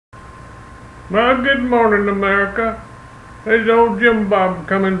Well, good morning, America. This is old Jim Bob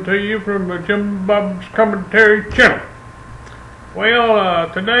coming to you from the Jim Bob's Commentary Channel. Well,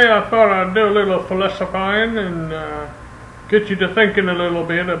 today I thought I'd do a little philosophizing and get you to thinking a little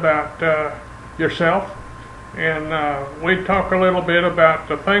bit about yourself. And we'd talk a little bit about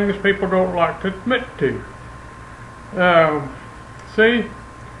the things people don't like to admit to.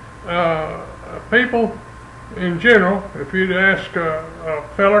 People in general, if you'd ask a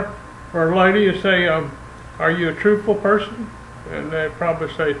feller or a lady, you say, are you a truthful person? And they'd probably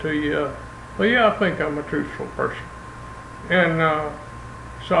say to you, well, yeah, I think I'm a truthful person. And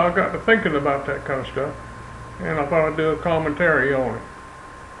so I got to thinking about that kind of stuff, and I thought I'd do a commentary on it.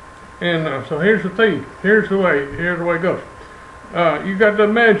 And so here's the thing, here's the way it goes. You got to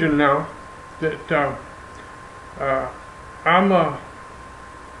imagine now that I'm a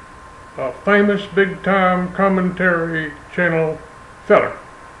famous big-time commentary channel feller.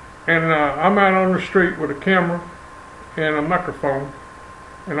 And I'm out on the street with a camera and a microphone,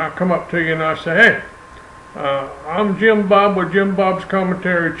 and I come up to you and I say, hey, I'm Jim Bob with Jim Bob's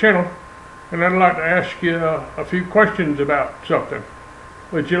Commentary Channel, and I'd like to ask you a few questions about something.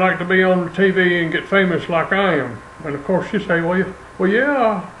 Would you like to be on the TV and get famous like I am? And of course you say, well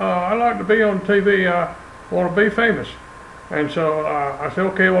yeah, I like to be on TV, I want to be famous. And so I say,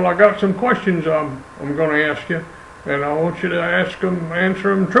 okay, well, I got some questions I'm going to ask you, and I want you to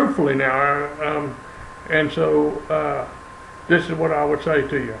answer them truthfully now. And so this is what I would say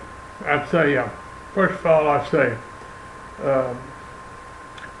to you. I'd say, first of all, I'd say,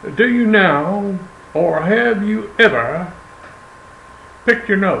 do you now, or have you ever picked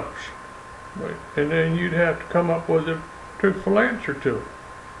your nose? And then you'd have to come up with a truthful answer to it.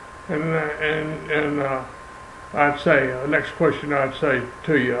 And I'd say, next question I'd say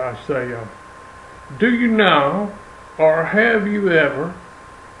to you, I'd say, do you now, or have you ever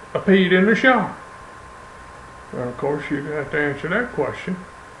peed in the shower? And of course you'd have to answer that question,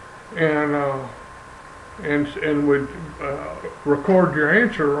 and we'd record your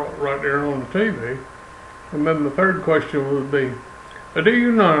answer right there on the TV. And then the third question would be, do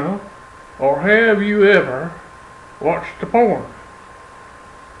you now, or have you ever watched the porn?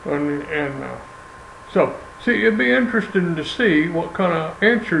 So see, it'd be interesting to see what kind of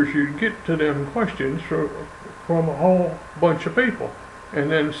answers you'd get to them questions from a whole bunch of people, and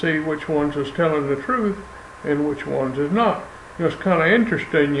then see which ones is telling the truth and which ones is not. You know, it's kind of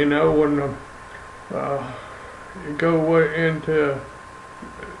interesting, you know, when you go into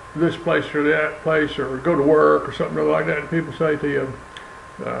this place or that place, or go to work or something like that, and people say to you,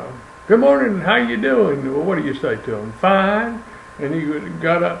 good morning, how you doing? Well, what do you say to them? Fine. And you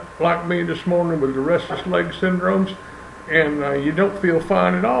got up like me this morning with the restless leg syndromes, and you don't feel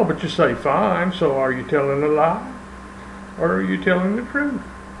fine at all, but you say fine. So are you telling a lie, or are you telling the truth?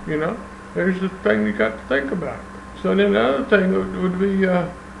 You know, there's the thing you got to think about. So then the other thing would be,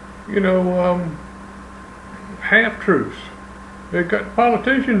 half-truths. They've got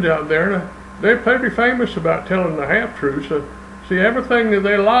politicians out there, they're pretty famous about telling the half-truths. See, everything that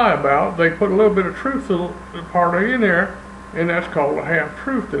they lie about, they put a little bit of truth part in there, and that's called a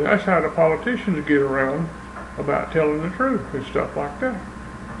half-truth. And that's how the politicians get around about telling the truth and stuff like that.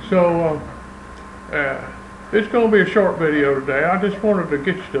 So it's going to be a short video today. I just wanted to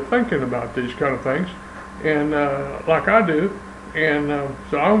get you to thinking about these kind of things, and like I do. And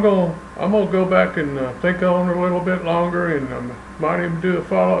so I'm gonna go back and think on it a little bit longer, and might even do a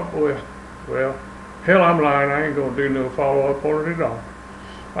follow-up with. Well, hell, I'm lying. I ain't gonna do no follow-up on it at all.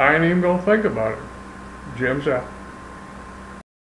 I ain't even gonna think about it. Jim's out.